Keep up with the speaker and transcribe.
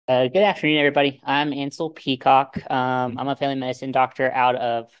Good afternoon, everybody. I'm Ansel Peacock. I'm a family medicine doctor out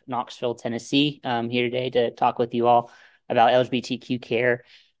of Knoxville, Tennessee. I'm here today to talk with you all about LGBTQ care.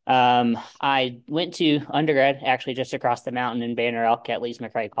 I went to undergrad actually just across the mountain in Banner Elk at Lees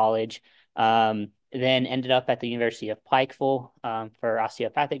McRae College. Then ended up at the University of Pikeville for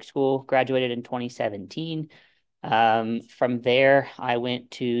osteopathic school. Graduated in 2017. From there, I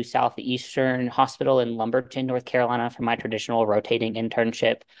went to Southeastern Hospital in Lumberton, North Carolina for my traditional rotating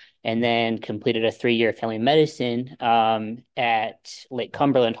internship, and then completed a 3-year family medicine at Lake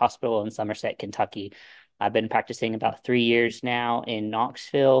Cumberland Hospital in Somerset, Kentucky. I've been practicing about 3 years now in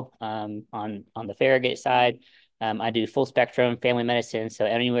Knoxville on the Farragut side. I do full spectrum family medicine, so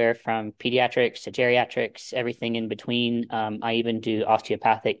anywhere from pediatrics to geriatrics, everything in between. I even do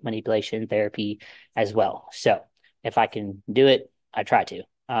osteopathic manipulation therapy as well. So if I can do it, I try to.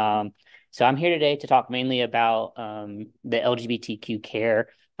 So I'm here today to talk mainly about the LGBTQ care.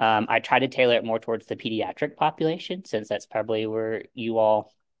 I try to tailor it more towards the pediatric population since that's probably where you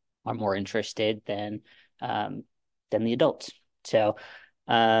all are more interested um, than the adults. So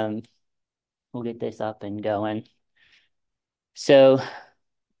um, we'll get this up and going. So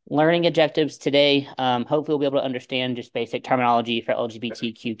learning objectives today. Hopefully, we'll be able to understand just basic terminology for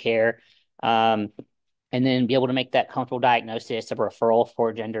LGBTQ care. Um, and then be able to make that comfortable diagnosis of referral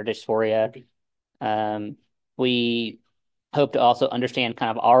for gender dysphoria. Um, we hope to also understand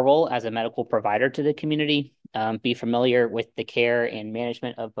kind of our role as a medical provider to the community, be familiar with the care and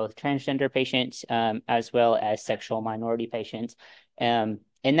management of both transgender patients as well as sexual minority patients. And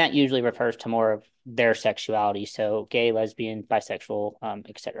that usually refers to more of their sexuality, so gay, lesbian, bisexual,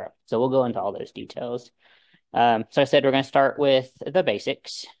 etc. So we'll go into all those details. So I said we're going to start with the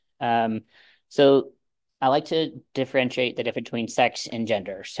basics. So I like to differentiate the difference between sex and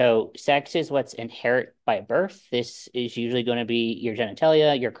gender. So sex is what's inherent by birth. This is usually going to be your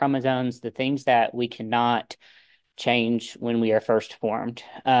genitalia, your chromosomes, the things that we cannot change when we are first formed.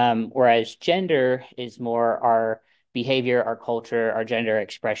 Whereas gender is more our behavior, our culture, our gender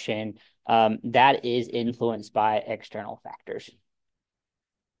expression. That is influenced by external factors.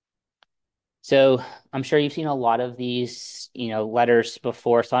 So I'm sure you've seen a lot of these, letters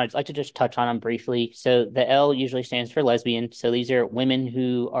before. So I'd like to just touch on them briefly. So the L usually stands for lesbian. So these are women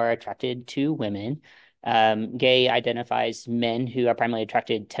who are attracted to women. Gay identifies men who are primarily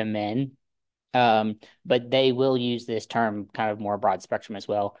attracted to men. But they will use this term kind of more broad spectrum as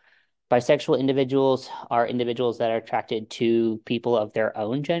well. Bisexual individuals are individuals that are attracted to people of their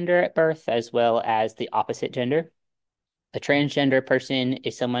own gender at birth, as well as the opposite gender. A transgender person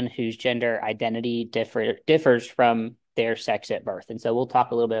is someone whose gender identity differs from their sex at birth. And so we'll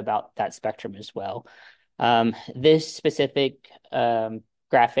talk a little bit about that spectrum as well. This specific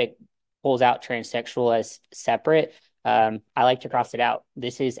graphic pulls out transsexual as separate. I like to cross it out.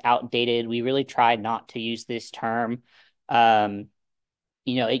 This is outdated. We really try not to use this term. Um,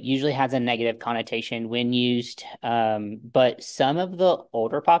 it usually has a negative connotation when used, but some of the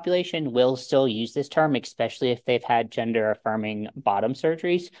older population will still use this term, especially if they've had gender affirming bottom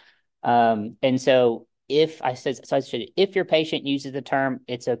surgeries. And so I said, if your patient uses the term,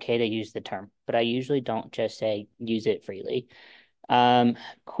 it's okay to use the term, but I usually don't just say use it freely. Um,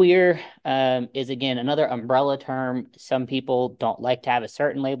 Queer is again another umbrella term. Some people don't like to have a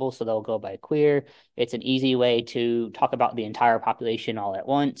certain label, so they'll go by queer. It's an easy way to talk about the entire population all at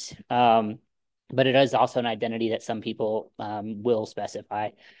once. But it is also an identity that some people will specify.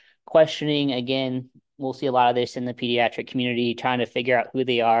 Questioning, again, we'll see a lot of this in the pediatric community, trying to figure out who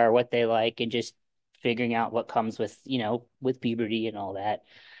they are, what they like, and just figuring out what comes with puberty and all that.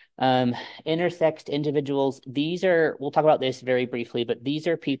 Um, Intersexed individuals, we'll talk about this very briefly, but these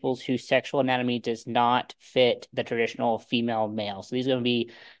are people whose sexual anatomy does not fit the traditional female male. So these are going to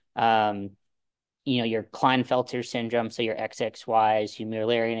be, um, your Klinefelter syndrome, so your XXYs, your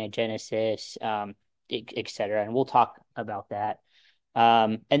Mullerian agenesis, et cetera. And we'll talk about that.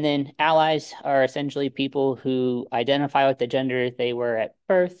 And then allies are essentially people who identify with the gender they were at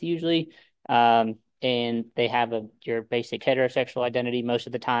birth, usually. And they have your basic heterosexual identity most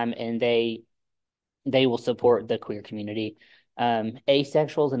of the time, and they will support the queer community.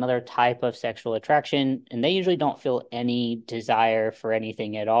 Asexual is another type of sexual attraction, and they usually don't feel any desire for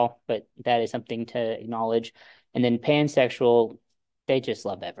anything at all, but that is something to acknowledge. And then pansexual, they just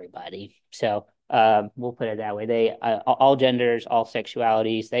love everybody. So we'll put it that way. They all genders, all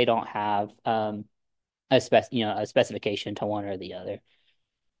sexualities, they don't have a specification to one or the other.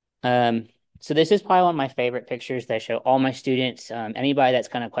 Um, so this is probably one of my favorite pictures that I show all my students, anybody that's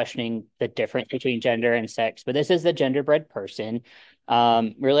kind of questioning the difference between gender and sex. But this is the genderbread person.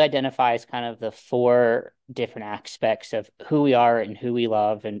 really identifies kind of the four different aspects of who we are and who we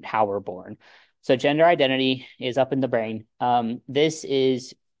love and how we're born. So gender identity is up in the brain. This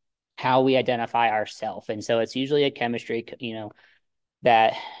is how we identify ourselves. And so it's usually a chemistry,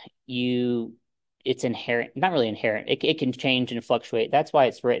 that you it's inherent, not really inherent. It can change and fluctuate. That's why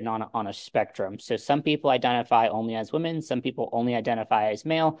it's written on a spectrum. So some people identify only as women, some people only identify as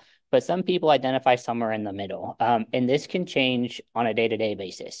male, but some people identify somewhere in the middle. And this can change on a day-to-day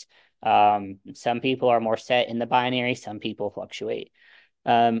basis. Some people are more set in the binary, some people fluctuate.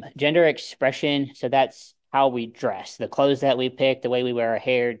 Gender expression, so that's how we dress, the clothes that we pick, the way we wear our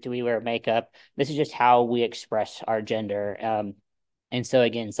hair, do we wear makeup? This is just how we express our gender. And so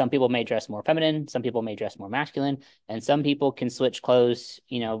again, some people may dress more feminine, some people may dress more masculine, and some people can switch clothes,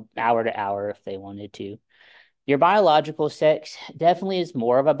 hour to hour if they wanted to. Your biological sex definitely is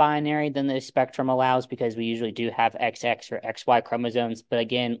more of a binary than the spectrum allows because we usually do have XX or XY chromosomes. But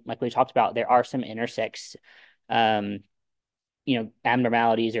again, like we talked about, there are some intersex, um,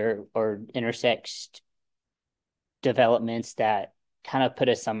 abnormalities or intersex developments that kind of put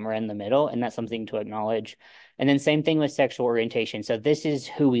us somewhere in the middle, and that's something to acknowledge. And then same thing with sexual orientation. So this is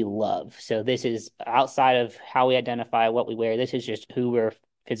who we love. So this is outside of how we identify what we wear. This is just who we're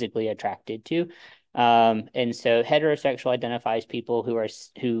physically attracted to. And so heterosexual identifies people who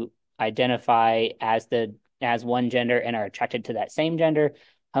identify as one gender and are attracted to that same gender.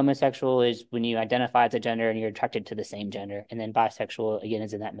 Homosexual is when you identify as a gender and you're attracted to the same gender. And then bisexual, again,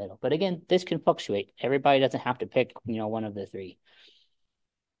 is in that middle. But again, this can fluctuate. Everybody doesn't have to pick, one of the three.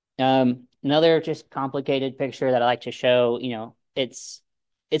 Another just complicated picture that I like to show, it's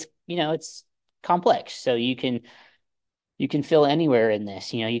complex. So you can fill anywhere in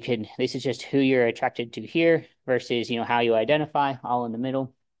this. This is just who you're attracted to here versus, how you identify, all in the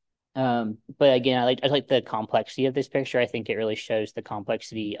middle. But again, I like the complexity of this picture. I think it really shows the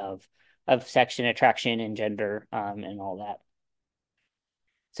complexity of sex and attraction and gender, and all that.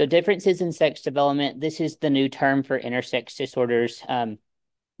 So differences in sex development. This is the new term for intersex disorders.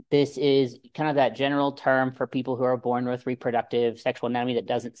 This is kind of that general term for people who are born with reproductive sexual anatomy that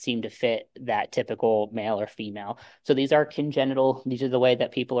doesn't seem to fit that typical male or female. So these are congenital. These are the way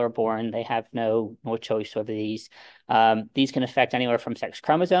that people are born. They have no choice over these. These can affect anywhere from sex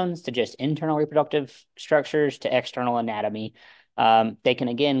chromosomes to just internal reproductive structures to external anatomy. They can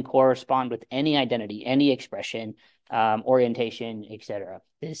again correspond with any identity, any expression, orientation, etc.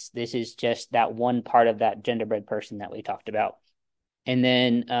 This is just that one part of that genderbread person that we talked about. And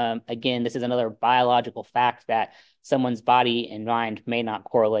then again, this is another biological fact that someone's body and mind may not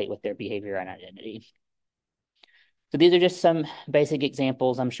correlate with their behavior and identity. So these are just some basic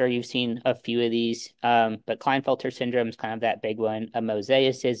examples. I'm sure you've seen a few of these, but Klinefelter syndrome is kind of that big one. A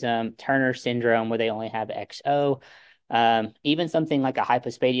mosaicism, Turner syndrome, where they only have XO, even something like a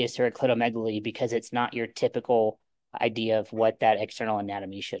hypospadias or a clitomegaly, because it's not your typical idea of what that external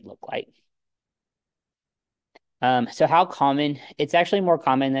anatomy should look like. So how common? It's actually more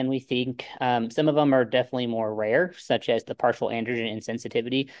common than we think. Some of them are definitely more rare, such as the partial androgen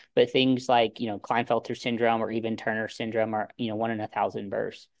insensitivity, but things like, Klinefelter syndrome or even Turner syndrome are, 1 in 1,000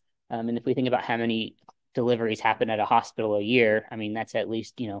 births. And if we think about how many deliveries happen at a hospital a year, I mean, that's at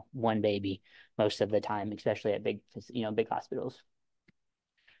least, one baby most of the time, especially at big hospitals.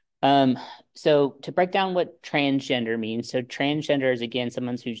 So to break down what transgender means, so transgender is again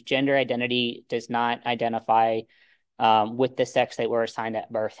someone whose gender identity does not identify with the sex they were assigned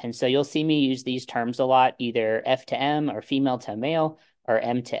at birth. And so you'll see me use these terms a lot, either F to M or female to male, or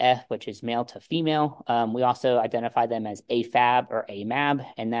M to F, which is male to female. We also identify them as AFAB or AMAB,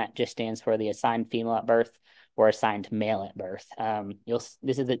 and that just stands for the assigned female at birth or assigned male at birth.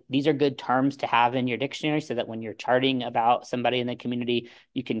 These are good terms to have in your dictionary so that when you're charting about somebody in the community,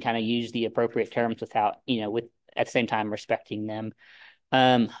 you can kind of use the appropriate terms without, with at the same time respecting them.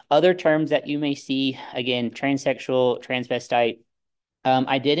 Other terms that you may see, again, transsexual, transvestite.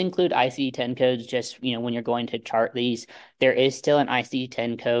 I did include ICD-10 codes just, when you're going to chart these. There is still an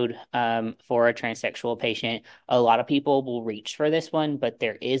ICD-10 code for a transsexual patient. A lot of people will reach for this one, but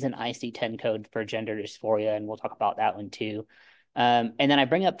there is an ICD-10 code for gender dysphoria, and we'll talk about that one too. And then I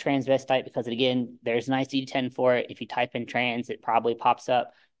bring up transvestite because, again, there's an ICD-10 for it. If you type in trans, it probably pops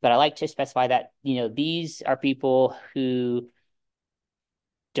up. But I like to specify that, these are people who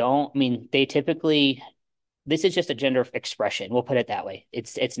they typically this is just a gender expression. We'll put it that way.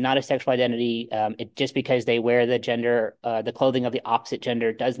 It's not a sexual identity. It just because they wear the clothing of the opposite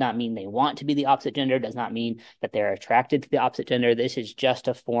gender does not mean they want to be the opposite gender. Does not mean that they're attracted to the opposite gender. This is just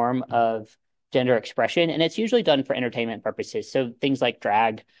a form of gender expression, and it's usually done for entertainment purposes. So things like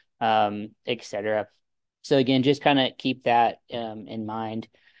drag, etc. So again, just kind of keep that in mind.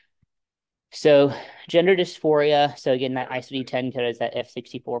 So gender dysphoria. So again, that ICD-10 code is that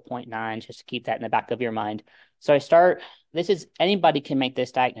F64.9, just to keep that in the back of your mind. So this is anybody can make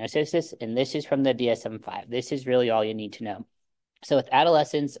this diagnosis, and this is from the DSM-5. This is really all you need to know. So with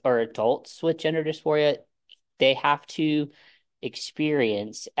adolescents or adults with gender dysphoria, they have to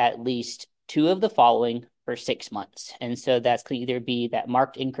experience at least two of the following for 6 months. And so that's can either be that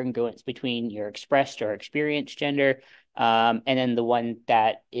marked incongruence between your expressed or experienced gender, and then the one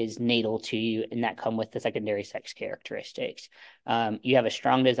that is natal to you and that come with the secondary sex characteristics. You have a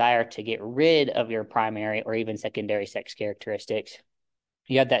strong desire to get rid of your primary or even secondary sex characteristics.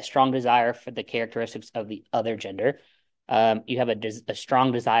 You have that strong desire for the characteristics of the other gender. You have a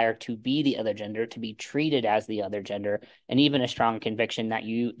strong desire to be the other gender, to be treated as the other gender, and even a strong conviction that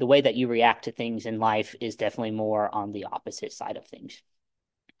the way that you react to things in life is definitely more on the opposite side of things.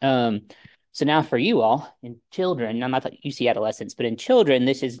 Um, so now for you all in children, I'm not that you see adolescents, but in children,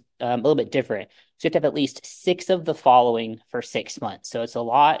 this is a little bit different. So you have to have at least six of the following for 6 months. So it's a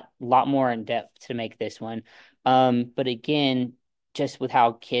lot more in depth to make this one. But again, just with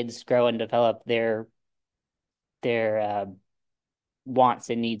how kids grow and develop, their wants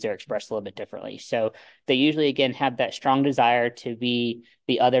and needs are expressed a little bit differently. So they usually, again, have that strong desire to be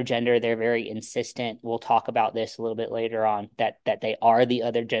the other gender. They're very insistent. We'll talk about this a little bit later on that they are the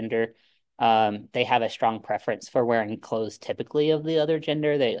other gender. They have a strong preference for wearing clothes typically of the other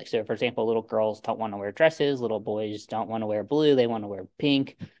gender. So for example, little girls don't want to wear dresses, little boys don't want to wear blue, they want to wear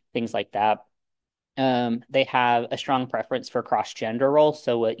pink, things like that. They have a strong preference for cross gender roles.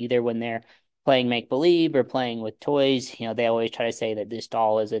 So either when they're playing make believe or playing with toys, they always try to say that this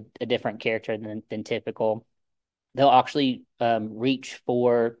doll is a different character than typical. They'll actually reach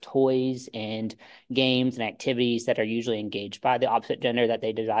for toys and games and activities that are usually engaged by the opposite gender that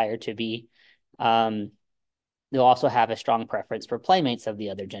they desire to be. Um, they'll also have a strong preference for playmates of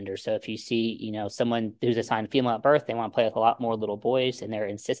the other gender. So if you see, someone who's assigned female at birth, they want to play with a lot more little boys, and they're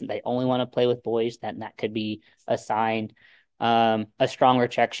insistent they only want to play with boys, that could be a sign. A strong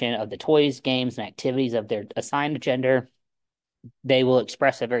rejection of the toys, games, and activities of their assigned gender. They will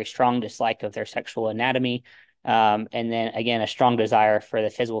express a very strong dislike of their sexual anatomy. And then again, a strong desire for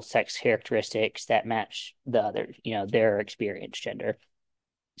the physical sex characteristics that match the other, their experienced gender.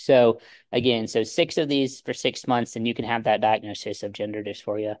 So again, six of these for 6 months, and you can have that diagnosis of gender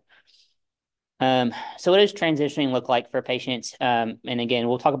dysphoria. So what does transitioning look like for patients? And again,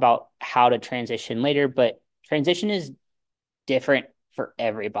 we'll talk about how to transition later, but transition is different for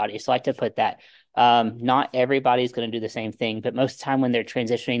everybody. So I like to put that. Not everybody's going to do the same thing, but most of the time when they're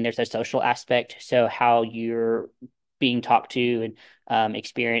transitioning, there's a social aspect. So how you're being talked to and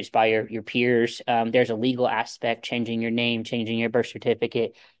experienced by your peers. There's a legal aspect, changing your name, changing your birth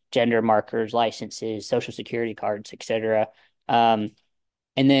certificate, gender markers, licenses, social security cards, etc.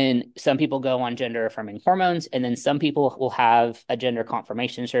 And then some people go on gender affirming hormones, and then some people will have a gender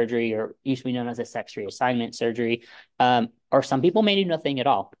confirmation surgery, or used to be known as a sex reassignment surgery. Or some people may do nothing at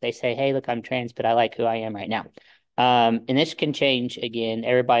all. They say, hey, look, I'm trans, but I like who I am right now. And this can change again.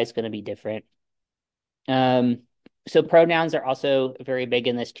 Everybody's going to be different. So pronouns are also very big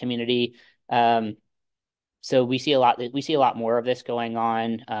in this community. So we see a lot more of this going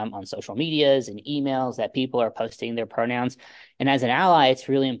on social medias and emails that people are posting their pronouns. And as an ally, it's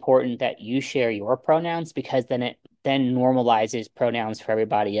really important that you share your pronouns, because then it then normalizes pronouns for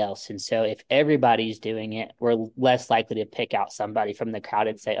everybody else. And so if everybody's doing it, we're less likely to pick out somebody from the crowd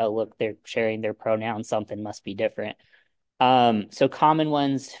and say, oh, look, they're sharing their pronouns, something must be different. So common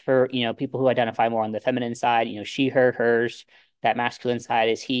ones for, people who identify more on the feminine side, she, her, hers. That masculine side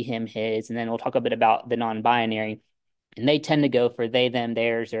is he, him, his. And then we'll talk a bit about the non-binary. And they tend to go for they, them,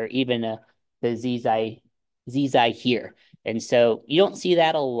 theirs, or even the zizai here. And so you don't see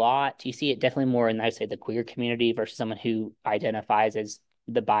that a lot. You see it definitely more in, I'd say, the queer community versus someone who identifies as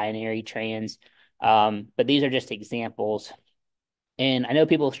the binary trans. But these are just examples. And I know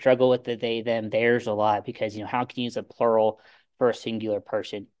people struggle with the they, them, theirs a lot, because, how can you use a plural for a singular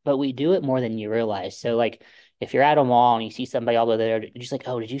person? But we do it more than you realize. So like if you're at a mall and you see somebody over there, you're just like,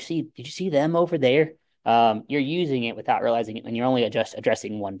 oh, did you see them over there? You're using it without realizing it, and you're only just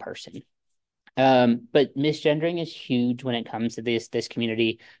addressing one person. But misgendering is huge when it comes to this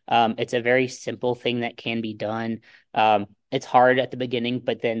community. It's a very simple thing that can be done. It's hard at the beginning,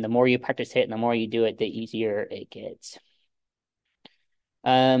 but then the more you practice it and the more you do it, the easier it gets.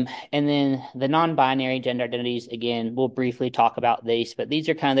 And then the non-binary gender identities, again, we'll briefly talk about these, but these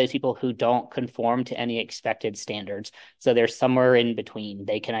are kind of those people who don't conform to any expected standards. So they're somewhere in between.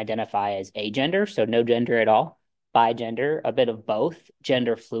 They can identify as agender, so no gender at all. bi-gender, a bit of both,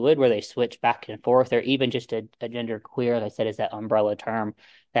 gender fluid, where they switch back and forth, or even just a gender queer, like I said, is that umbrella term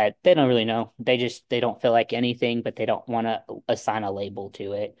that they don't really know. They don't feel like anything, but they don't want to assign a label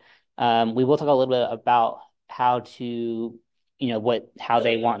to it. We will talk a little bit about how to, how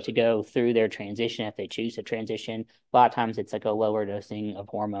they want to go through their transition if they choose to transition. A lot of times it's like a lower dosing of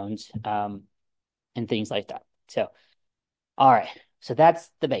hormones, and things like that. So, all right. So that's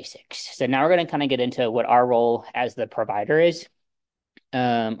the basics. So now we're going to kind of get into what our role as the provider is,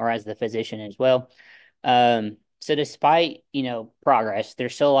 or as the physician as well. So despite, progress,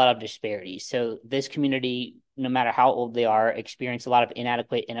 there's still a lot of disparities. So this community, no matter how old they are, experience a lot of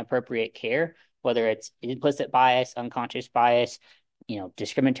inadequate, inappropriate care, whether it's implicit bias, unconscious bias,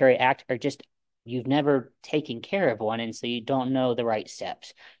 discriminatory act, or just you've never taken care of one, and so you don't know the right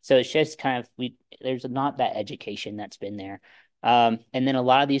steps. So it's just kind of there's not that education that's been there. And then a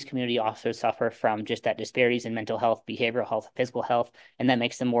lot of these community also suffer from just that disparities in mental health, behavioral health, physical health, and that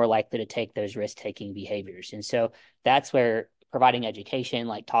makes them more likely to take those risk-taking behaviors. And so that's where providing education,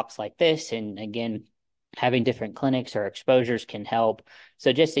 like talks like this, and again, having different clinics or exposures can help.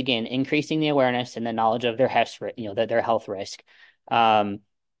 So just again, increasing the awareness and the knowledge of their health, that their health risk.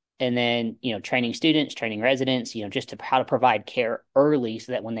 And then, training students, training residents, just to how to provide care early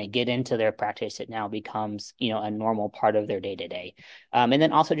so that when they get into their practice, it now becomes, a normal part of their day to day. And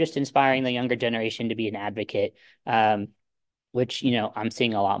then also just inspiring the younger generation to be an advocate, which, I'm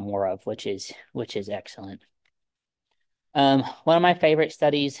seeing a lot more of, which is excellent. One of my favorite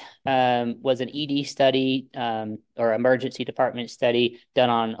studies was an ED study, or emergency department study done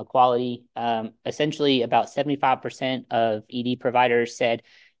on equality. Essentially, about 75% of ED providers said,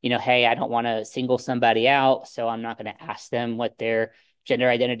 hey, I don't want to single somebody out, so I'm not going to ask them what their gender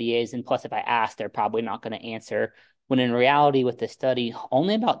identity is. And plus, if I ask, they're probably not going to answer. When in reality, with the study,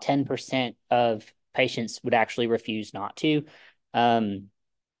 only about 10% of patients would actually refuse not to. And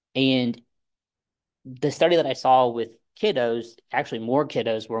the study that I saw with kiddos, actually more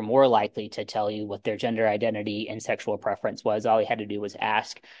kiddos were more likely to tell you what their gender identity and sexual preference was. All you had to do was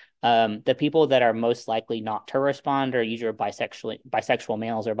ask. The people that are most likely not to respond are usually bisexual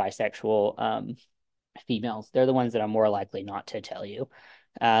males or bisexual females. They're the ones that are more likely not to tell you.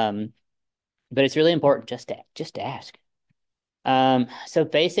 But it's really important just to ask. So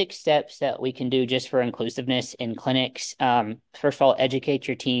basic steps that we can do just for inclusiveness in clinics. First of all, educate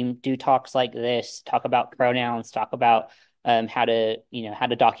your team, do talks like this, talk about pronouns, talk about how to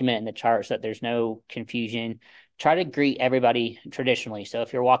document in the chart so that there's no confusion. Try to greet everybody traditionally. So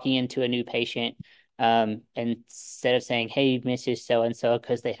if you're walking into a new patient, instead of saying, hey, Mrs. So and so,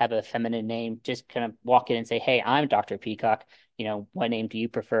 because they have a feminine name, just kind of walk in and say, hey, I'm Dr. Peacock. What name do you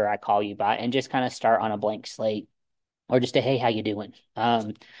prefer I call you by? And just kind of start on a blank slate, or just a hey, how you doing?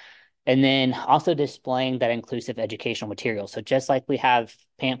 And then also displaying that inclusive educational material. So just like we have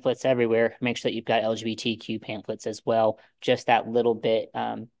pamphlets everywhere, make sure that you've got LGBTQ pamphlets as well. Just that little bit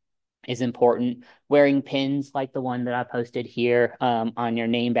is important. Wearing pins like the one that I posted here on your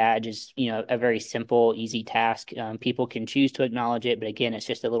name badge is, a very simple, easy task. People can choose to acknowledge it, but again, it's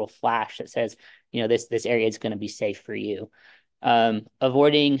just a little flash that says, this area is going to be safe for you.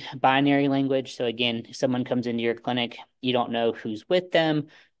 Avoiding binary language. So again, if someone comes into your clinic, you don't know who's with them.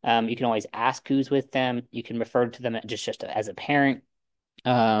 You can always ask who's with them. You can refer to them just as a parent,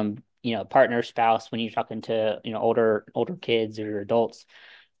 partner, spouse, when you're talking to, older kids or adults.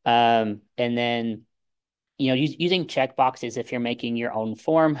 And then, using check boxes if you're making your own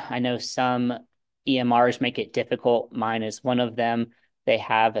form. I know some EMRs make it difficult. Mine is one of them. They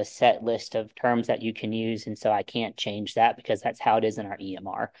have a set list of terms that you can use, and so I can't change that because that's how it is in our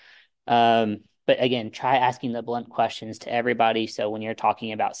EMR. But again, try asking the blunt questions to everybody. So when you're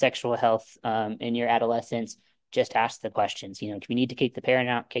talking about sexual health in your adolescence, just ask the questions. If you need to kick the parent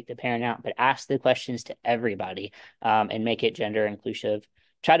out, kick the parent out, but ask the questions to everybody, and make it gender inclusive.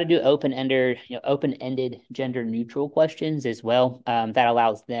 Try to do open-ended gender neutral questions as well. That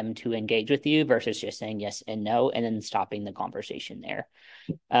allows them to engage with you versus just saying yes and no and then stopping the conversation there.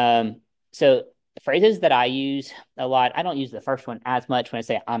 So phrases that I use a lot, I don't use the first one as much when I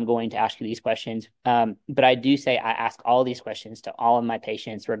say I'm going to ask you these questions. But I do say I ask all these questions to all of my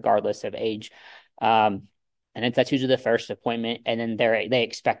patients, regardless of age. And that's usually the first appointment, and then they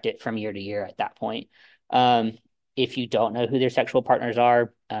expect it from year to year at that point. If you don't know who their sexual partners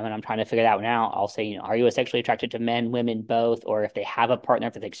are, and I'm trying to figure that one out, I'll say, are you sexually attracted to men, women, both? Or if they have a partner,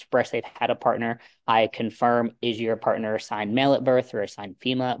 if they express they've had a partner, I confirm, is your partner assigned male at birth or assigned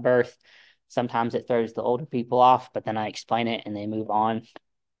female at birth? Sometimes it throws the older people off, but then I explain it and they move on.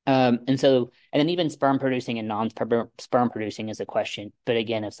 And then even sperm producing and non-sperm producing is a question. But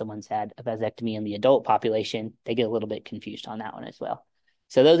again, if someone's had a vasectomy in the adult population, they get a little bit confused on that one as well.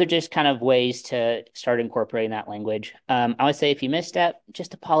 So those are just kind of ways to start incorporating that language. I would say if you misstep,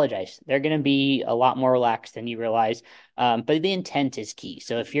 just apologize. They're going to be a lot more relaxed than you realize. But the intent is key.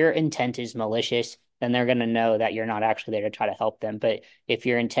 So if your intent is malicious, then they're going to know that you're not actually there to try to help them. But if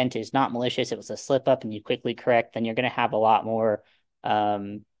your intent is not malicious, it was a slip up and you quickly correct, then you're going to have a lot more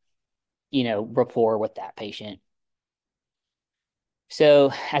rapport with that patient.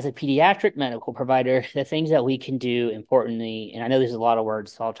 So, as a pediatric medical provider, the things that we can do importantly, and I know there's a lot of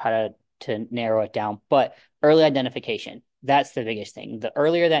words, so I'll try to narrow it down, but early identification, that's the biggest thing. The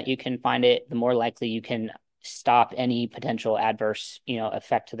earlier that you can find it, the more likely you can stop any potential adverse,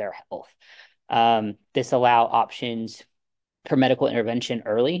 effect to their health. This allow options for medical intervention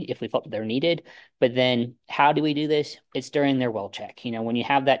early if we felt they're needed. But then how do we do this? It's during their well check. When you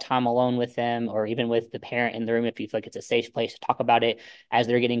have that time alone with them or even with the parent in the room, if you feel like it's a safe place to talk about it as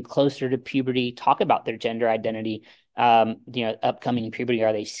they're getting closer to puberty, talk about their gender identity, upcoming puberty.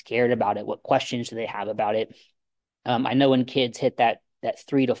 Are they scared about it? What questions do they have about it? I know when kids hit that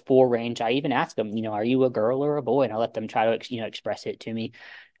 3 to 4 range, I even ask them, are you a girl or a boy? And I let them try to, express it to me,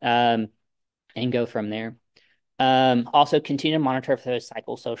 and go from there. Also continue to monitor for those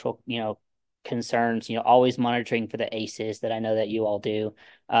psychosocial, concerns, always monitoring for the ACEs that I know that you all do.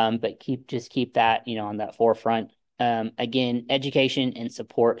 But keep that, on that forefront. Again, education and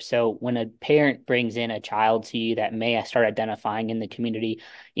support. So when a parent brings in a child to you that may start identifying in the community,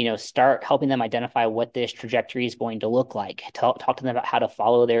 start helping them identify what this trajectory is going to look like. Talk to them about how to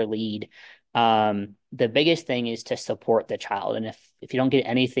follow their lead. The biggest thing is to support the child. And if you don't get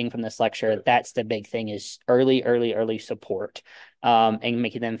anything from this lecture, that's the big thing is early support, and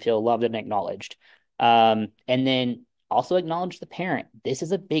making them feel loved and acknowledged. And then also acknowledge the parent. This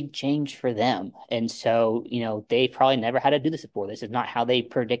is a big change for them. And so, they probably never had to do this before. This is not how they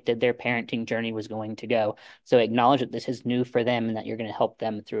predicted their parenting journey was going to go. So acknowledge that this is new for them and that you're going to help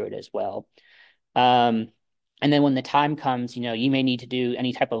them through it as well. Um, and then when the time comes, you may need to do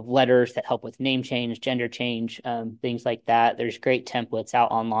any type of letters that help with name change, gender change, things like that. There's great templates out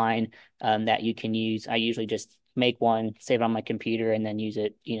online, that you can use. I usually just make one, save it on my computer, and then use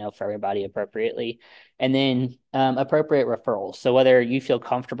it, for everybody appropriately. And then appropriate referrals. So whether you feel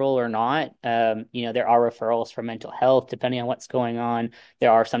comfortable or not, there are referrals for mental health, depending on what's going on.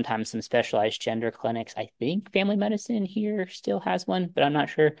 There are sometimes some specialized gender clinics. I think family medicine here still has one, but I'm not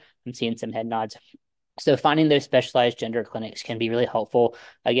sure. I'm seeing some head nods. So finding those specialized gender clinics can be really helpful.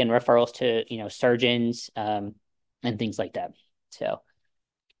 Again, referrals to, surgeons, and things like that. So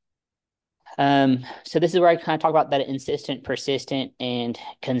this is where I kind of talk about that insistent, persistent, and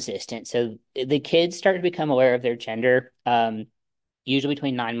consistent. So the kids start to become aware of their gender, usually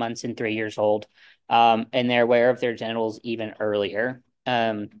between 9 months and 3 years old, and they're aware of their genitals even earlier.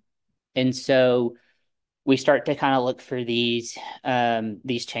 And so we start to kind of look for these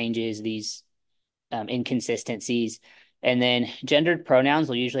changes, these inconsistencies. And then gendered pronouns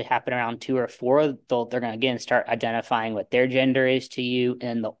will usually happen around 2 or 4. They're going to again start identifying what their gender is to you.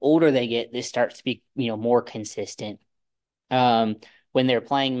 And the older they get, this starts to be, more consistent. When they're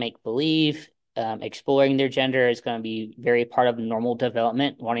playing make believe, exploring their gender is going to be very part of normal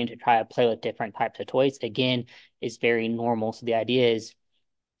development. Wanting to try to play with different types of toys again is very normal. So the idea is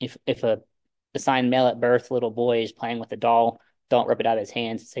if a assigned male at birth little boy is playing with a doll, don't rip it out of his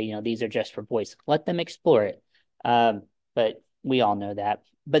hands and say, these are just for boys. Let them explore it. But we all know that.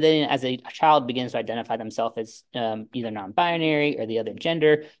 But then as a child begins to identify themselves as either non-binary or the other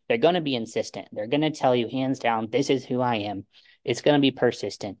gender, they're going to be insistent. They're going to tell you hands down, this is who I am. It's going to be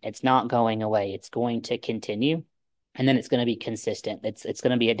persistent. It's not going away. It's going to continue. And then it's going to be consistent. It's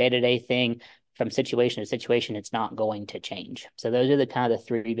going to be a day-to-day thing from situation to situation. It's not going to change. So those are the kind of the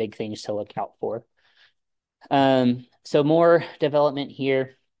 3 big things to look out for. So more development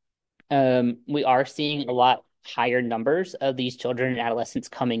here. We are seeing a lot higher numbers of these children and adolescents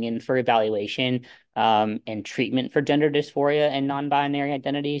coming in for evaluation, and treatment for gender dysphoria and non-binary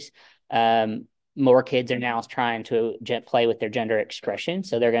identities. More kids are now trying to play with their gender expression.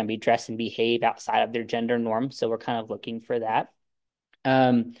 So they're going to be dressed and behave outside of their gender norm. So we're kind of looking for that.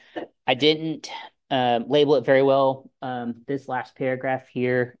 I didn't label it very well. This last paragraph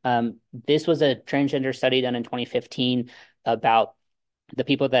here. This was a transgender study done in 2015 about the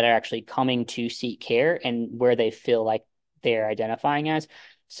people that are actually coming to seek care and where they feel like they're identifying as.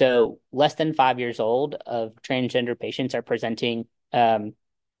 So less than 5 years old of transgender patients are presenting, 32%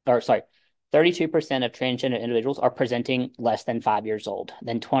 of transgender individuals are presenting less than 5 years old,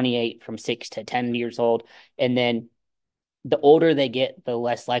 then 28 from 6 to 10 years old. And then the older they get, the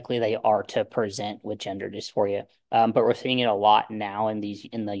less likely they are to present with gender dysphoria. But we're seeing it a lot now in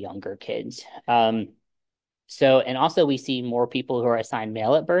the younger kids. And also we see more people who are assigned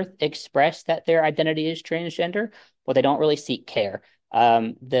male at birth express that their identity is transgender, but they don't really seek care.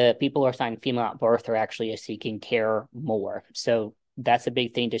 The people who are assigned female at birth are actually seeking care more. So that's a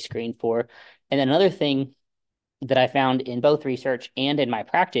big thing to screen for. And then another thing that I found in both research and in my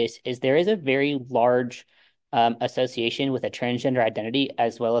practice is there is a very large association with a transgender identity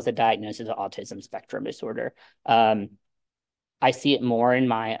as well as a diagnosis of autism spectrum disorder. Um, I see it more in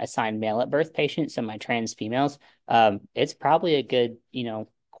my assigned male at birth patients, so my trans females. It's probably a good,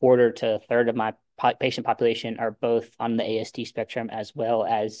 quarter to a third of my patient population are both on the ASD spectrum as well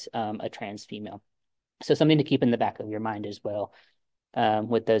as a trans female. So something to keep in the back of your mind as well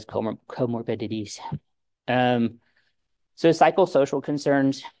with those comorbidities. Um, so psychosocial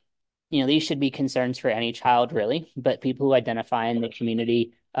concerns, these should be concerns for any child, really, but people who identify in the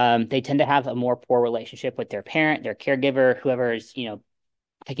community, they tend to have a more poor relationship with their parent, their caregiver, whoever is,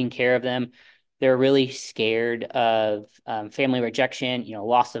 taking care of them. They're really scared of family rejection,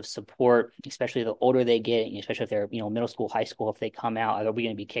 loss of support, especially the older they get, especially if they're, middle school, high school, if they come out, are we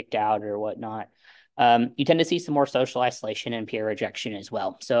going to be kicked out or whatnot? You tend to see some more social isolation and peer rejection as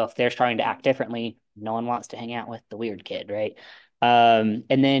well. So if they're starting to act differently, no one wants to hang out with the weird kid, right? And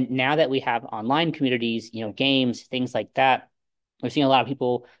then now that we have online communities, games, things like that, we're seeing a lot of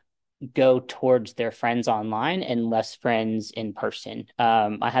people go towards their friends online and less friends in person.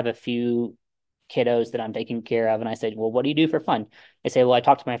 I have a few kiddos that I'm taking care of, and I said, "Well, what do you do for fun?" They say, "Well, I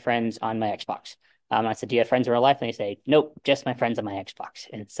talk to my friends on my Xbox." I said, "Do you have friends in real life?" And they say, "Nope, just my friends on my Xbox."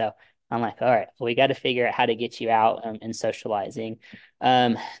 And so I'm like, "All right, well, we got to figure out how to get you out and socializing."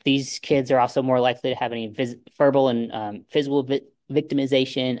 These kids are also more likely to have any verbal and physical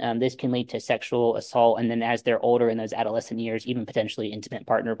victimization. This can lead to sexual assault, and then as they're older in those adolescent years, even potentially intimate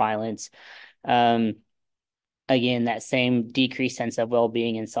partner violence. Um, Again, that same decreased sense of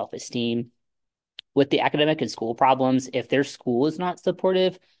well-being and self-esteem. With the academic and school problems, if their school is not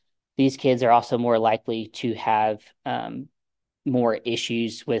supportive, these kids are also more likely to have more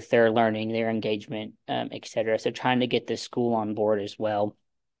issues with their learning, their engagement, et cetera. So trying to get the school on board as well.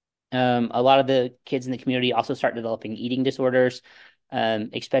 A lot of the kids in the community also start developing eating disorders,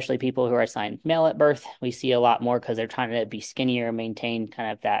 especially people who are assigned male at birth. We see a lot more because they're trying to be skinnier, maintain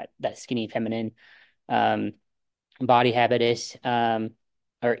kind of that skinny feminine um, body habitus,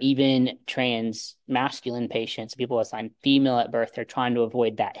 or even trans masculine patients, people assigned female at birth, they're trying to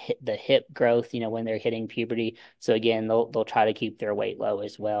avoid the hip growth, when they're hitting puberty. So again, they'll try to keep their weight low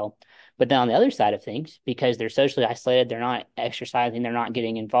as well. But then on the other side of things, because they're socially isolated, they're not exercising, they're not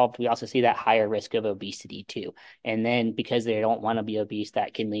getting involved, we also see that higher risk of obesity too. And then because they don't want to be obese,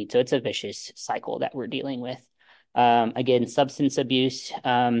 that can lead. So it's a vicious cycle that we're dealing with. Again, substance abuse,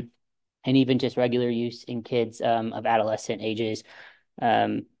 and even just regular use in kids of adolescent ages.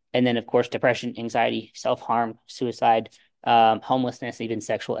 And then, of course, depression, anxiety, self harm, suicide, homelessness, even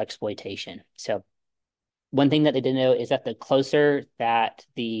sexual exploitation. So, one thing that they didn't know is that the closer that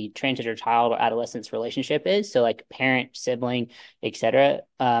the transgender child or adolescent's relationship is, so like parent, sibling, etc.,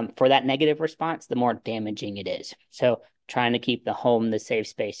 for that negative response, the more damaging it is. So, trying to keep the home the safe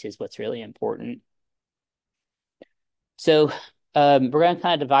space is what's really important. So we're going to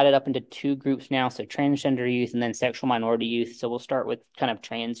kind of divide it up into two groups now. So transgender youth and then sexual minority youth. So we'll start with kind of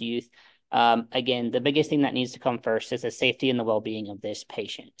trans youth. Again, the biggest thing that needs to come first is the safety and the well-being of this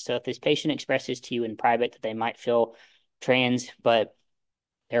patient. So if this patient expresses to you in private that they might feel trans, but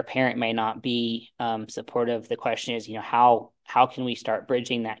their parent may not be supportive, the question is, how can we start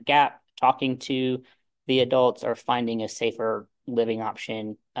bridging that gap, talking to the adults or finding a safer living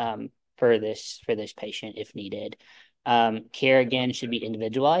option for this patient if needed. Care again should be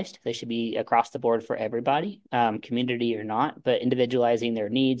individualized. They should be across the board for everybody, community or not, but individualizing their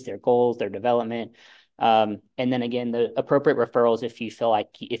needs, their goals, their development. And then again, the appropriate referrals if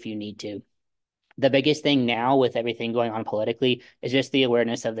you need to. The biggest thing now with everything going on politically is just the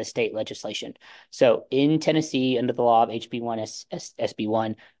awareness of the state legislation. So in Tennessee, under the law of HB1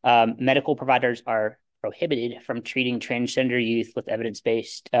 SB1, medical providers are prohibited from treating transgender youth with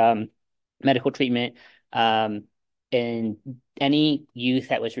evidence-based medical treatment. And any youth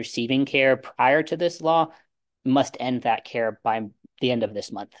that was receiving care prior to this law must end that care by the end of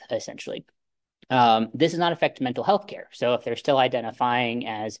this month, essentially. This does not affect mental health care. So if they're still identifying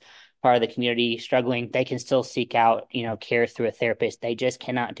as part of the community struggling, they can still seek out, care through a therapist. They just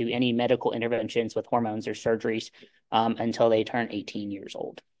cannot do any medical interventions with hormones or surgeries until they turn 18 years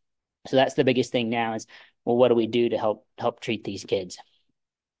old. So that's the biggest thing now is, well, what do we do to help treat these kids?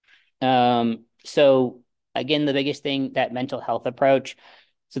 So again, the biggest thing, that mental health approach.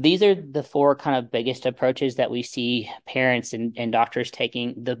 So these are the four kind of biggest approaches that we see parents and doctors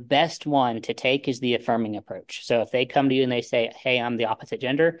taking. The best one to take is the affirming approach. So if they come to you and they say, "Hey, I'm the opposite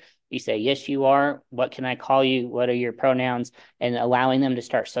gender," you say, "Yes, you are. What can I call you? What are your pronouns?" And allowing them to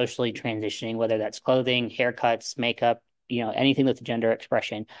start socially transitioning, whether that's clothing, haircuts, makeup, anything with gender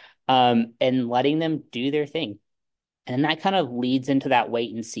expression, and letting them do their thing. And that kind of leads into that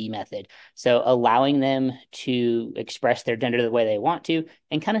wait and see method. So allowing them to express their gender the way they want to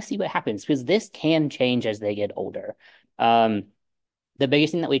and kind of see what happens, because this can change as they get older. Um, the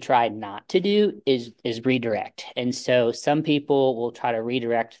biggest thing that we try not to do is redirect. And so some people will try to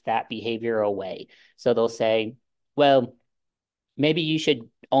redirect that behavior away. So they'll say, well, maybe you should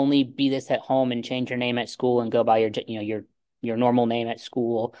only be this at home and change your name at school and go by your normal name at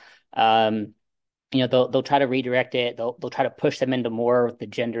school. Um, they'll try to redirect it. They'll try to push them into more of the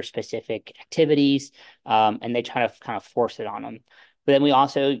gender specific activities, and they try to kind of force it on them. But then we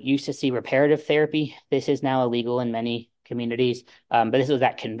also used to see reparative therapy. This is now illegal in many communities, but this was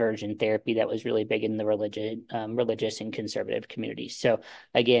that conversion therapy that was really big in the religious and conservative communities. So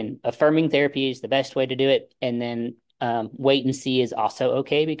again, affirming therapy is the best way to do it, and then wait and see is also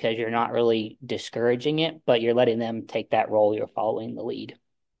okay because you're not really discouraging it, but you're letting them take that role. You're following the lead.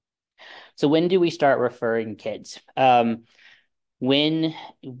 So when do we start referring kids? When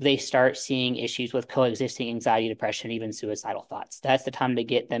they start seeing issues with coexisting anxiety, depression, even suicidal thoughts. That's the time to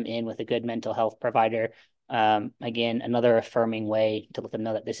get them in with a good mental health provider. Again, another affirming way to let them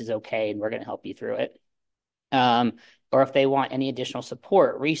know that this is okay and we're going to help you through it. Or if they want any additional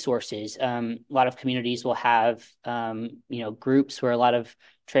support, resources. A lot of communities will have, groups where a lot of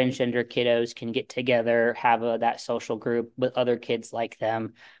transgender kiddos can get together, have that social group with other kids like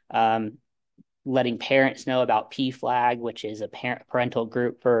them. Letting parents know about PFLAG, which is a parental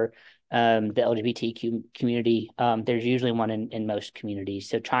group for the LGBTQ community. There's usually one in most communities.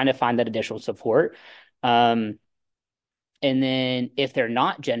 So trying to find that additional support. Um, and then if they're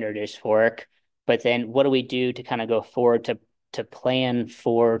not gender dysphoric, but then what do we do to kind of go forward to plan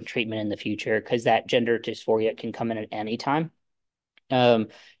for treatment in the future? Because that gender dysphoria can come in at any time. And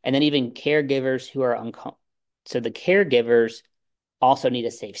then even caregivers who are uncomfortable. So the caregivers also need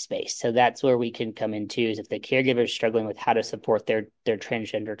a safe space. So that's where we can come in too, is if the caregiver is struggling with how to support their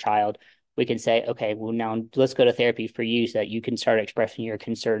transgender child, we can say, okay, well, now let's go to therapy for you so that you can start expressing your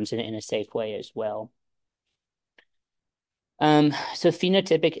concerns in a safe way as well. So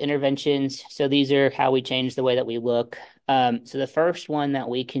phenotypic interventions. So these are how we change the way that we look. So the first one that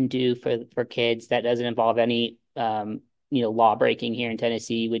we can do for kids that doesn't involve any law breaking here in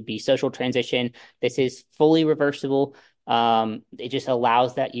Tennessee would be social transition. This is fully reversible. It just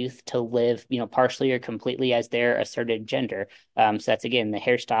allows that youth to live, partially or completely as their asserted gender. So that's again the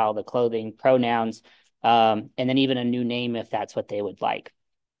hairstyle, the clothing, pronouns, and then even a new name if that's what they would like.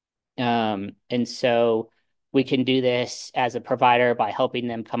 And so we can do this as a provider by helping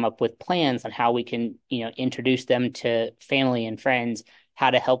them come up with plans on how we can, introduce them to family and friends, how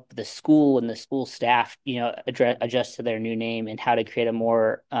to help the school and the school staff, adjust to their new name and how to create a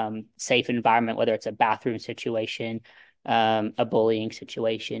more safe environment, whether it's a bathroom situation, a bullying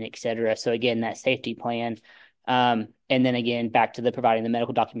situation, et cetera. So again, that safety plan. And then again, back to the providing the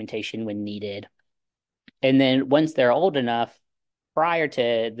medical documentation when needed. And then once they're old enough, prior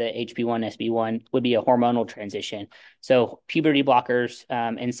to the HB1, SB1 would be a hormonal transition. So puberty blockers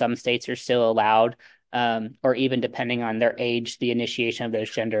in some states are still allowed, or even depending on their age, the initiation of those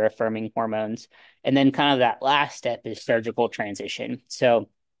gender affirming hormones. And then kind of that last step is surgical transition. So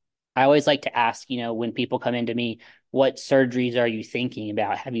I always like to ask, when people come into me, what surgeries are you thinking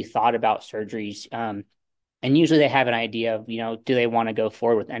about? Have you thought about surgeries? And usually they have an idea of, do they want to go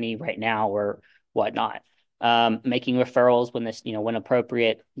forward with any right now or whatnot. Making referrals when when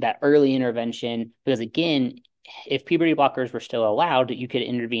appropriate, that early intervention, because again, if puberty blockers were still allowed, you could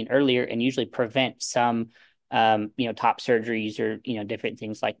intervene earlier and usually prevent some, top surgeries or, different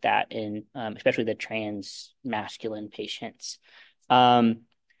things like that in, especially the trans masculine patients. I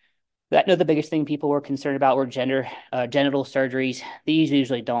know the biggest thing people were concerned about were genital surgeries. These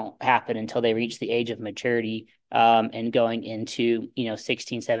usually don't happen until they reach the age of maturity, and going into,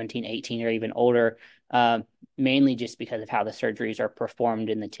 16, 17, 18, or even older, mainly just because of how the surgeries are performed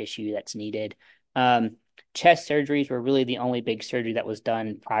in the tissue that's needed. Chest surgeries were really the only big surgery that was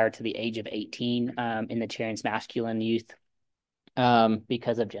done prior to the age of 18, in the trans masculine youth,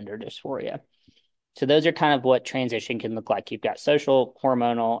 because of gender dysphoria. So those are kind of what transition can look like. You've got social,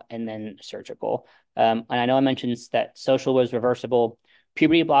 hormonal, and then surgical. And I know I mentioned that social was reversible.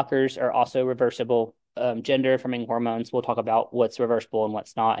 Puberty blockers are also reversible. gender affirming hormones, we'll talk about what's reversible and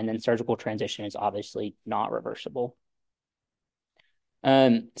what's not. And then surgical transition is obviously not reversible.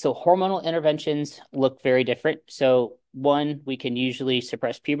 So hormonal interventions look very different. So one, we can usually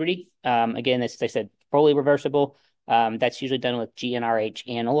suppress puberty. Again, as I said, fully reversible. That's usually done with GnRH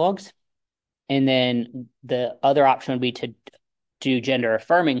analogs. And then the other option would be to do gender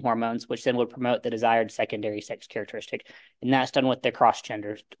affirming hormones, which then would promote the desired secondary sex characteristic. And that's done with the cross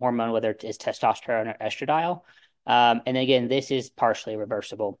gender hormone, whether it is testosterone or estradiol. And again, this is partially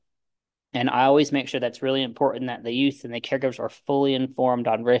reversible. And I always make sure that's really important that the youth and the caregivers are fully informed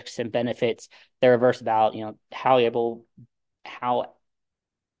on risks and benefits. They're reverse about, how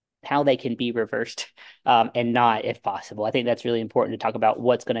how they can be reversed, and not if possible. I think that's really important to talk about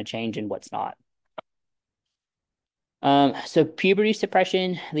what's going to change and what's not. So puberty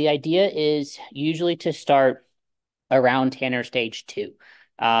suppression, the idea is usually to start around Tanner stage 2.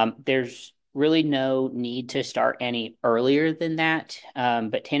 There's really no need to start any earlier than that,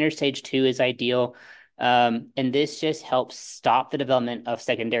 but Tanner stage 2 is ideal. And this just helps stop the development of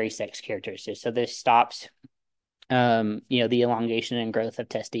secondary sex characteristics. So this stops, the elongation and growth of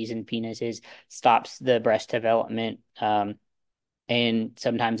testes and penises, stops the breast development, and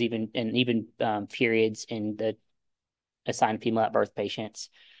sometimes even periods in the assigned female at birth patients.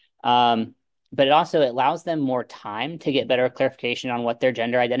 But it also allows them more time to get better clarification on what their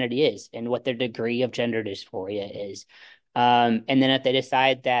gender identity is and what their degree of gender dysphoria is. And then if they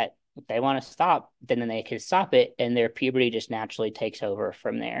decide that they want to stop, then they can stop it, and their puberty just naturally takes over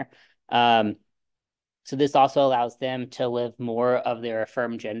from there. So this also allows them to live more of their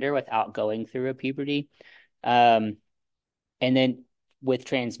affirmed gender without going through a puberty. Um, and then with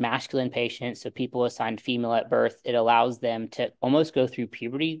transmasculine patients, so people assigned female at birth, it allows them to almost go through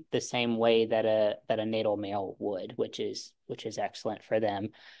puberty the same way that a natal male would, which is excellent for them.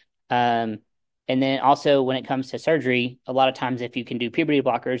 Um, and then also when it comes to surgery, a lot of times if you can do puberty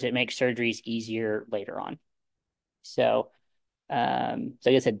blockers, it makes surgeries easier later on. So like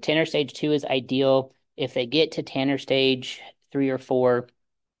I said, Tanner stage 2 is ideal. If they get to Tanner stage 3 or 4,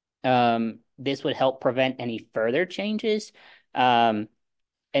 this would help prevent any further changes. Um,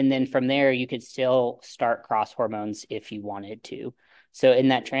 and then from there, you could still start cross hormones if you wanted to. So in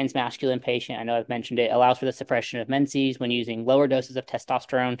that transmasculine patient, I know I've mentioned it, allows for the suppression of menses when using lower doses of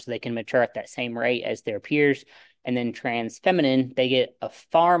testosterone so they can mature at that same rate as their peers. And then trans feminine, they get a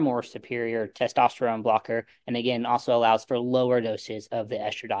far more superior testosterone blocker. And again, also allows for lower doses of the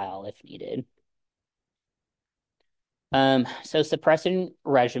estradiol if needed. So suppressing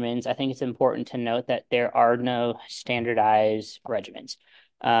regimens, I think it's important to note that there are no standardized regimens.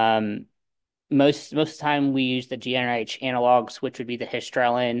 Um, most of the time we use the GnRH analogs, which would be the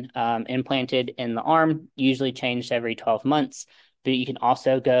histrelin, implanted in the arm, usually changed every 12 months. But you can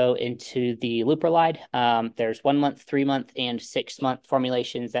also go into the leuprolide. There's 1 month, 3 month, and 6 month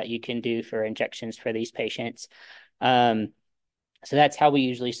formulations that you can do for injections for these patients. Um, so that's how we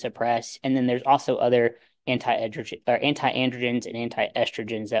usually suppress. And then there's also other anti-androgens and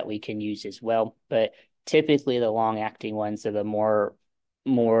anti-estrogens that we can use as well. But typically the long-acting ones are the more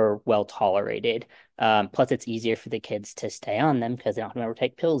well tolerated. Plus, it's easier for the kids to stay on them because they don't have to remember to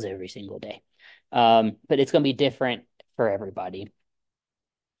take pills every single day. But it's going to be different for everybody.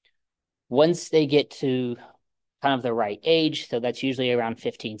 Once they get to kind of the right age, so that's usually around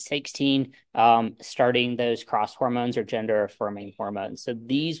 15, 16, starting those cross hormones or gender affirming hormones. So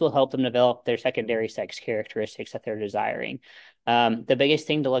these will help them develop their secondary sex characteristics that they're desiring. The biggest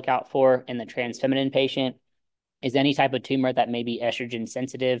thing to look out for in the trans feminine patient is any type of tumor that may be estrogen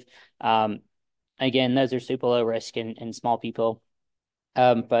sensitive. Again, those are super low risk in small people,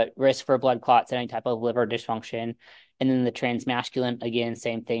 but risk for blood clots, any type of liver dysfunction. And then the transmasculine, again,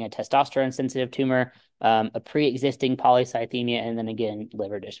 same thing, a testosterone sensitive tumor, a pre-existing polycythemia, and then again,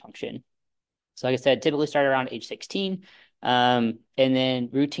 liver dysfunction. So like I said, typically start around age 16. And then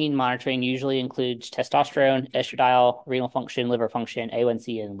routine monitoring usually includes testosterone, estradiol, renal function, liver function,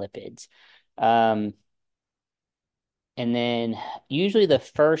 A1C, and lipids. And then usually the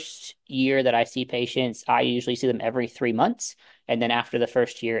first year that I see patients, I usually see them every 3 months. And then after the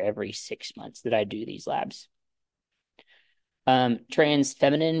first year, every 6 months that I do these labs. Trans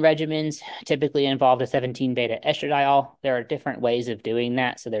feminine regimens typically involve the 17 beta estradiol. There are different ways of doing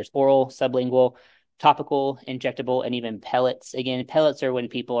that. So there's oral, sublingual, topical, injectable, and even pellets. Again, pellets are when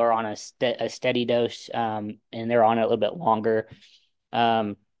people are on a steady dose, and they're on it a little bit longer.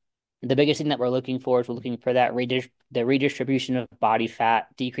 The biggest thing that we're looking for is we're looking for that the redistribution of body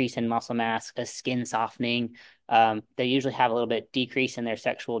fat, decrease in muscle mass, a skin softening. They usually have a little bit decrease in their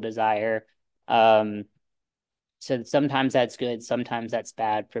sexual desire. So sometimes that's good, sometimes that's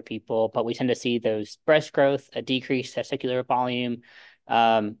bad for people, but we tend to see those breast growth, a decreased testicular volume.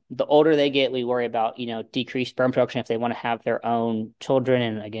 The older they get, we worry about, decreased sperm production if they want to have their own children.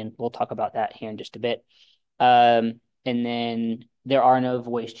 And again, we'll talk about that here in just a bit. And then there are no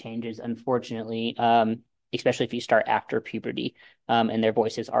voice changes, unfortunately, especially if you start after puberty, and their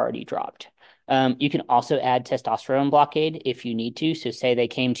voice has already dropped. You can also add testosterone blockade if you need to. So say they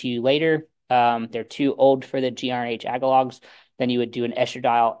came to you later, they're too old for the GnRH analogs, then you would do an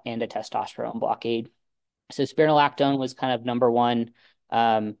estradiol and a testosterone blockade. So spironolactone was kind of number one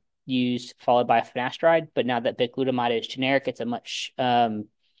used, followed by finasteride. But now that bicalutamide is generic, it's a much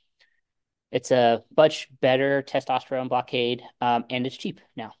better testosterone blockade, and it's cheap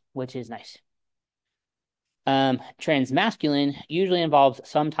now, which is nice. Transmasculine usually involves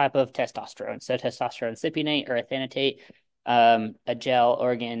some type of testosterone, so testosterone cypionate or ethanoate, a gel,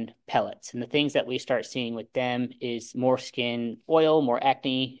 or again, pellets. And the things that we start seeing with them is more skin oil, more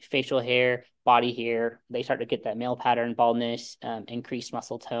acne, facial hair, body hair. They start to get that male pattern baldness, increased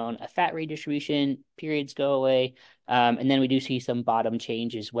muscle tone, a fat redistribution, periods go away. And then we do see some bottom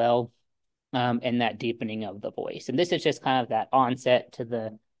change as well, and that deepening of the voice. And this is just kind of that onset to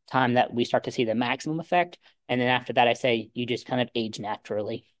the time that we start to see the maximum effect. And then after that, I say you just kind of age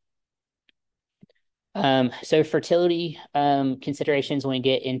naturally. So fertility considerations when we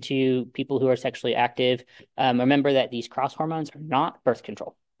get into people who are sexually active, remember that these cross hormones are not birth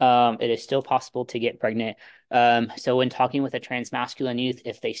control. It is still possible to get pregnant. So when talking with a transmasculine youth,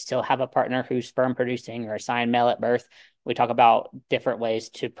 if they still have a partner who's sperm producing or assigned male at birth, we talk about different ways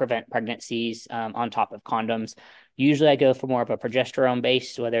to prevent pregnancies, on top of condoms. Usually I go for more of a progesterone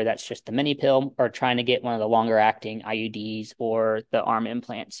base, whether that's just the mini pill or trying to get one of the longer acting IUDs or the arm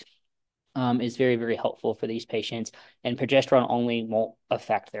implants. Is very, very helpful for these patients. And progesterone only won't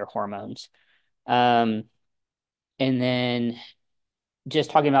affect their hormones. And then just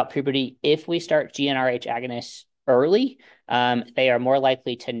talking about puberty, if we start GnRH agonists early, they are more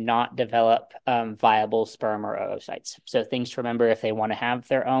likely to not develop viable sperm or oocytes. So things to remember if they want to have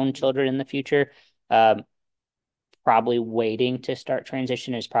their own children in the future, probably waiting to start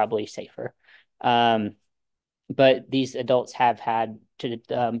transition is probably safer. But these adults have had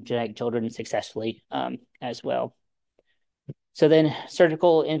genetic children successfully, as well. So then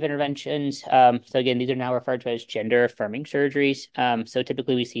surgical interventions. So again, these are now referred to as gender affirming surgeries. So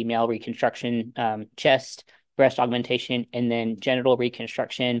typically we see male reconstruction, chest, breast augmentation, and then genital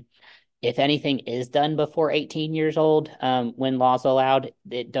reconstruction. If anything is done before 18 years old, when laws allowed,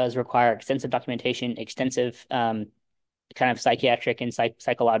 it does require extensive documentation, extensive kind of psychiatric and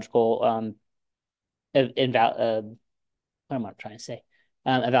psychological what am I trying to say?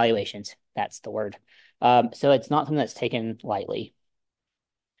 Evaluations. That's the word. So it's not something that's taken lightly.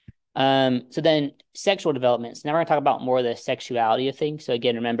 So then sexual developments. Now we're going to talk about more of the sexuality of things. So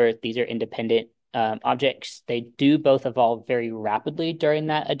again, remember, these are independent objects. They do both evolve very rapidly during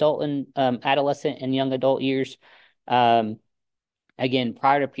that adult and adolescent and young adult years. Again,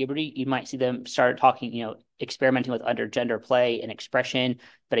 prior to puberty, you might see them start talking, experimenting with under gender play and expression.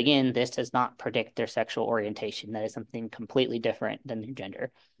 But again, this does not predict their sexual orientation. That is something completely different than their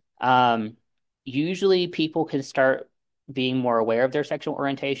gender. Usually people can start being more aware of their sexual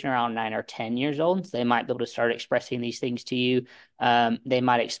orientation around 9 or 10 years old. So they might be able to start expressing these things to you. They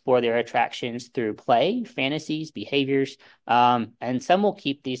might explore their attractions through play, fantasies, behaviors. And some will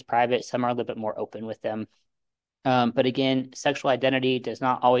keep these private. Some are a little bit more open with them. But again, sexual identity does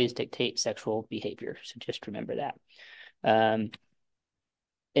not always dictate sexual behavior. So just remember that.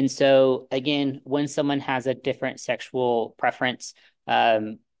 And so again, when someone has a different sexual preference,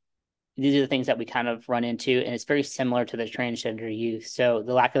 these are the things that we kind of run into, and it's very similar to the transgender youth. So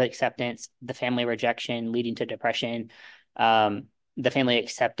the lack of acceptance, the family rejection leading to depression, the family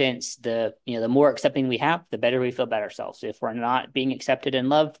acceptance, the more accepting we have, the better we feel about ourselves. So if we're not being accepted and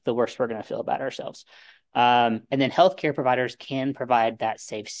loved, the worse we're going to feel about ourselves. And then healthcare providers can provide that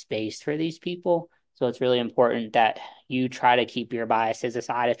safe space for these people. So it's really important that you try to keep your biases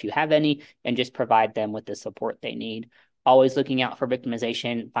aside if you have any, and just provide them with the support they need. Always looking out for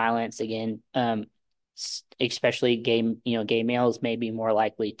victimization, violence. Again, especially gay males may be more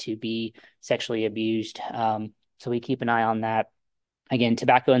likely to be sexually abused. So we keep an eye on that. Again,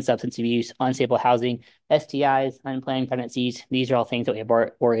 tobacco and substance abuse, unstable housing, STIs, unplanned pregnancies. These are all things that we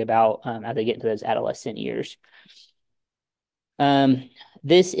worry about as they get into those adolescent years.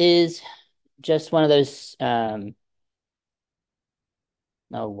 This is just one of those. Oh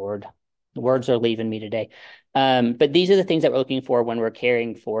Lord, the words are leaving me today. But these are the things that we're looking for when we're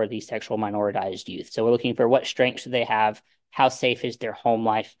caring for these sexual minoritized youth. So we're looking for what strengths do they have, how safe is their home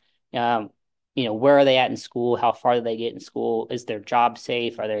life, where are they at in school? How far do they get in school? Is their job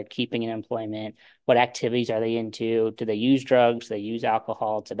safe? Are they keeping in employment? What activities are they into? Do they use drugs? Do they use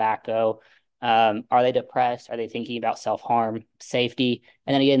alcohol, tobacco? Are they depressed? Are they thinking about self-harm, safety?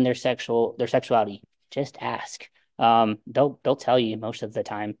 And then again, their sexuality. Just ask. They'll tell you most of the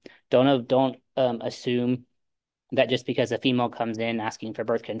time. Don't assume that just because a female comes in asking for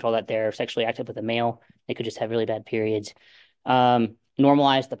birth control that they're sexually active with a male. They could just have really bad periods.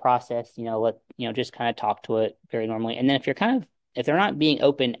 Normalize the process, just kind of talk to it very normally. And then if they're not being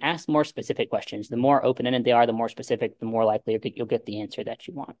open, ask more specific questions. The more open-ended they are, the more specific, the more likely you'll get the answer that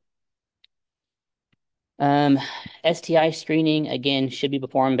you want. Um, STI screening, again, should be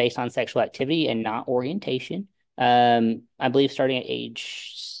performed based on sexual activity and not orientation. I believe starting at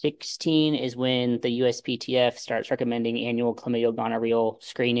age 16 is when the USPTF starts recommending annual chlamydial gonorrheal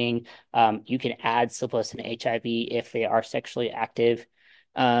screening. You can add syphilis and HIV if they are sexually active.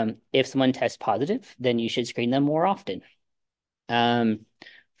 If someone tests positive, then you should screen them more often. Um,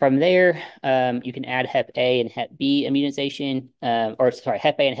 from there, you can add Hep A and Hep B immunization, or sorry,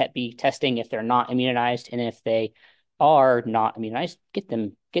 Hep A and Hep B testing if they're not immunized, and if they are not immunized, get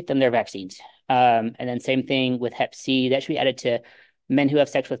them their vaccines. And then same thing with Hep C. That should be added to men who have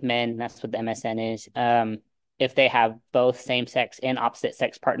sex with men. That's what the MSN is. If they have both same sex and opposite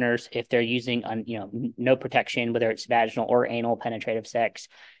sex partners, if they're using no protection, whether it's vaginal or anal penetrative sex,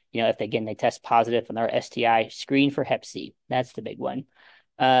 if they test positive on their STI, screen for Hep C. That's the big one.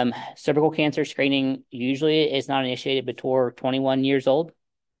 Cervical cancer screening usually is not initiated before 21 years old.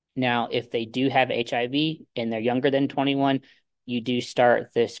 Now, if they do have HIV and they're younger than 21, you do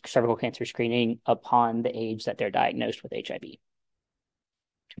start this cervical cancer screening upon the age that they're diagnosed with HIV.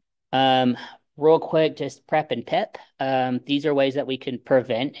 Real quick, just PrEP and PEP. These are ways that we can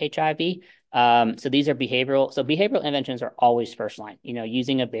prevent HIV. So these are behavioral. So behavioral interventions are always first line.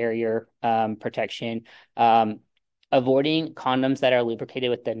 Using a barrier protection, avoiding condoms that are lubricated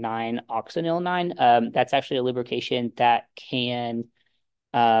with the 9-oxonyl 9. That's actually a lubrication that can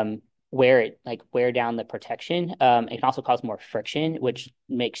wear down the protection. It can also cause more friction, which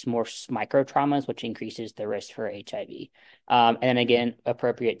makes more micro traumas, which increases the risk for HIV. And then again,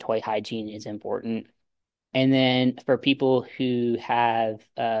 appropriate toy hygiene is important. And then for people who have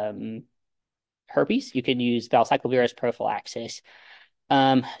herpes, you can use valcyclovirus prophylaxis.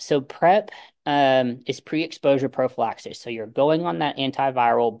 So PrEP is pre-exposure prophylaxis. So you're going on that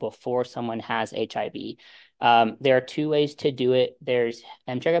antiviral before someone has HIV. There are two ways to do it. There's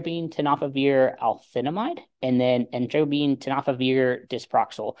emtricitabine tenofovir alafenamide and then emtricitabine tenofovir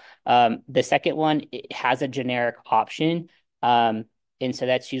disproxil. The second one, it has a generic option. And so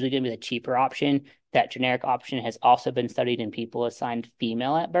that's usually going to be the cheaper option. That generic option has also been studied in people assigned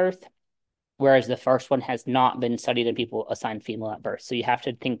female at birth, whereas the first one has not been studied in people assigned female at birth. So you have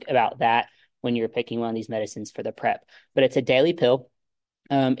to think about that when you're picking one of these medicines for the PrEP. But it's a daily pill.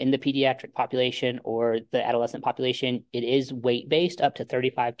 In the pediatric population or the adolescent population, it is weight-based up to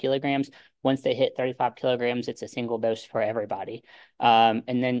 35 kilograms. Once they hit 35 kilograms, it's a single dose for everybody. And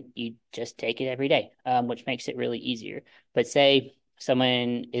then you just take it every day, which makes it really easier. But say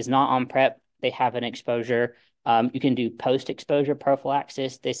someone is not on PrEP, they have an exposure. You can do post-exposure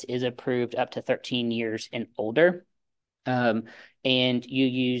prophylaxis. This is approved up to 13 years and older. And you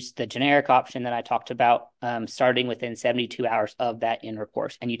use the generic option that I talked about, starting within 72 hours of that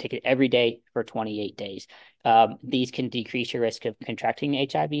intercourse, and you take it every day for 28 days. These can decrease your risk of contracting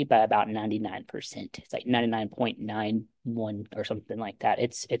HIV by about 99%. It's like 99.91 or something like that.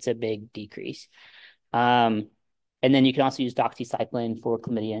 It's a big decrease. And then you can also use doxycycline for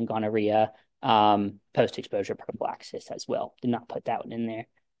chlamydia and gonorrhea, post-exposure prophylaxis as well. Did not put that one in there.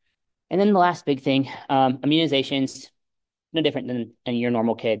 And then the last big thing, immunizations, no different than your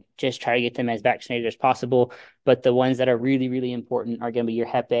normal kid. Just try to get them as vaccinated as possible. But the ones that are really, really important are going to be your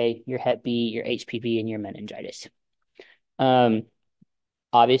Hep A, your Hep B, your HPV, and your meningitis.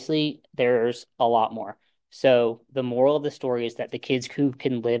 Obviously, there's a lot more. So the moral of the story is that the kids who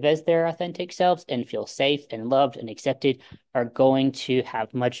can live as their authentic selves and feel safe and loved and accepted are going to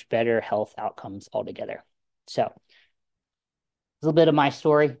have much better health outcomes altogether. So a little bit of my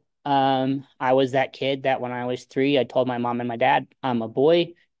story. I was that kid that when I was 3, I told my mom and my dad, I'm a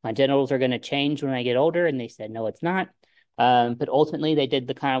boy. My genitals are going to change when I get older. And they said, no, it's not. But ultimately, they did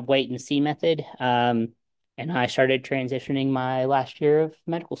the kind of wait and see method. And I started transitioning my last year of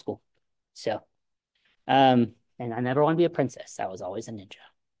medical school. So, and I never want to be a princess. I was always a ninja,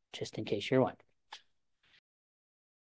 just in case you're wondering.